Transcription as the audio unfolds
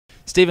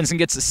Stevenson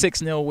gets a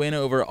 6-0 win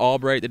over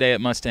Albright today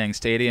at Mustang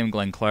Stadium.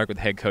 Glenn Clark with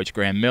head coach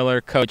Graeme Millar.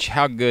 Coach,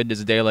 how good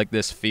does a day like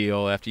this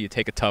feel after you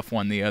take a tough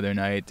one the other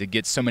night, to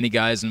get so many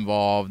guys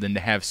involved and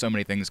to have so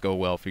many things go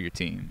well for your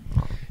team?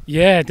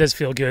 Yeah, it does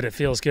feel good. It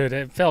feels good.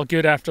 It felt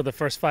good after the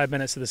first 5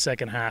 minutes of the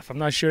second half. I'm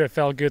not sure it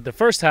felt good the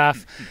first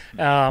half.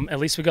 At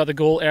least we got the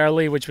goal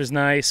early, which was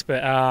nice.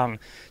 But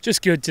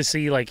just good to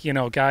see, like,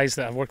 guys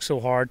that have worked so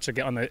hard to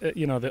get on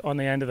the on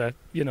the end of the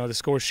the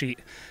score sheet,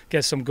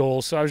 get some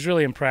goals. So I was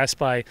really impressed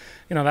by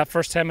that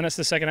first 10 minutes of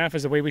the second half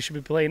is the way we should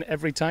be playing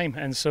every time.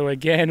 And so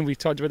again, we've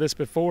talked about this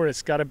before.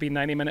 It's got to be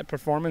 90-minute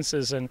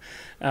performances, and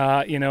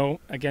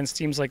against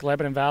teams like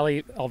Lebanon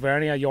Valley,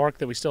 Alvernia, York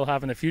that we still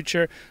have in the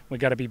future, we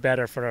got to be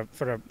better for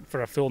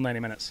a full 90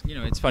 minutes.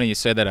 It's funny you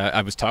said that.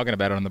 I was talking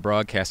about it on the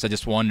broadcast. I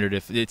just wondered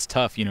if it's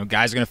tough.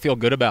 Guys are going to feel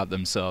good about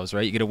themselves,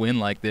 right? You get a win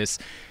like this,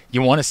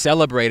 you want to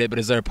celebrate it, but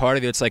is there a part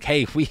of you that's like,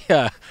 hey,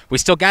 we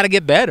still got to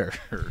get better?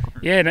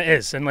 Yeah, and it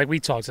is. And like we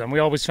talked to them, we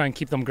always try and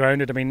keep them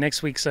grounded. I mean,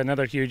 next week's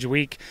another huge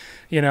week.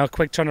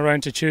 Quick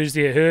turnaround to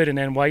Tuesday at Hood, and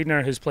then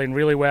Widener, who's playing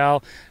really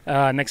well,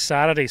 next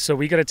Saturday. So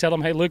we got to tell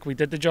them, hey, look, we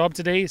did the job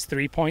today. It's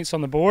 3 points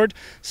on the board.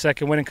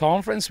 Second win in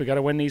conference. We got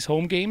to win these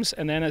home games,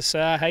 and then it's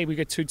hey, we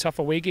got 2 tough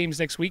away games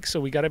next week, so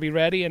we got to be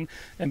ready and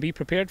be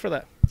prepared for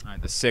that. All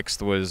right, the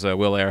 6th was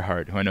Will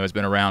Earhart, who I know has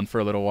been around for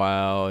a little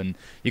while, and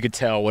you could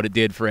tell what it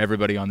did for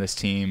everybody on this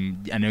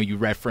team. I know you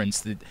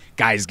referenced the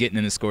guys getting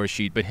in the score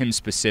sheet, but him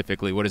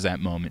specifically, what does that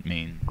moment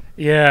mean?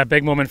 Yeah,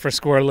 big moment for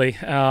Squirrely.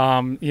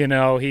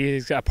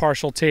 He's got a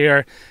partial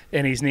tear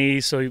in his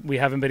knees, so we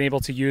haven't been able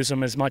to use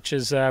him as much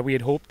as we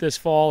had hoped this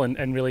fall,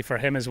 and really for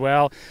him as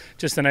well.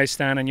 Just an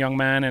outstanding young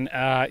man, and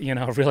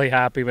really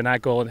happy when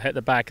that goal hit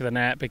the back of the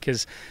net,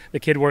 because the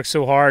kid works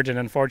so hard, and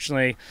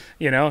unfortunately,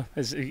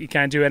 he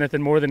can't do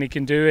anything more than he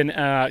can do,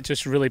 and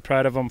just really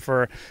proud of him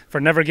for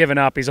never giving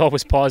up. He's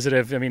always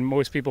positive. I mean,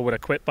 most people would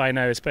have quit by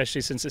now,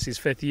 especially since it's his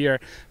 5th year,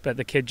 but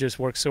the kid just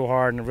works so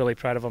hard, and really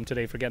proud of him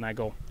today for getting that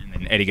goal. And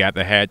then Eddie got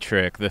the hat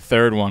trick. The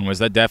third one, was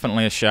that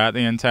definitely a shot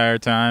the entire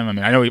time? I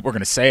mean, I know we're going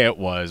to say it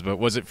was, but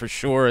was it for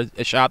sure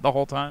a shot the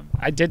whole time?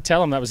 I did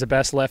tell him that was the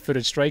best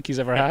left-footed strike he's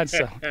ever had.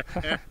 So,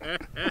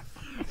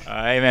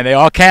 hey man, they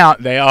all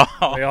count. They all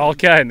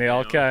can. They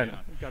all can.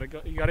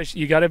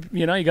 You got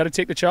to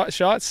take the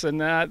shots, and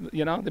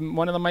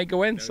one of them might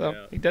go in.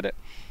 So he did it.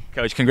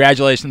 Coach,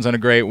 congratulations on a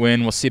great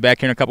win. We'll see you back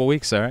here in a couple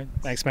weeks. All right.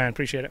 Thanks, man.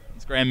 Appreciate it.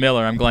 It's Graeme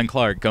Millar. I'm Glenn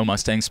Clark.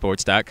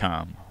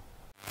 GoMustangSports.com.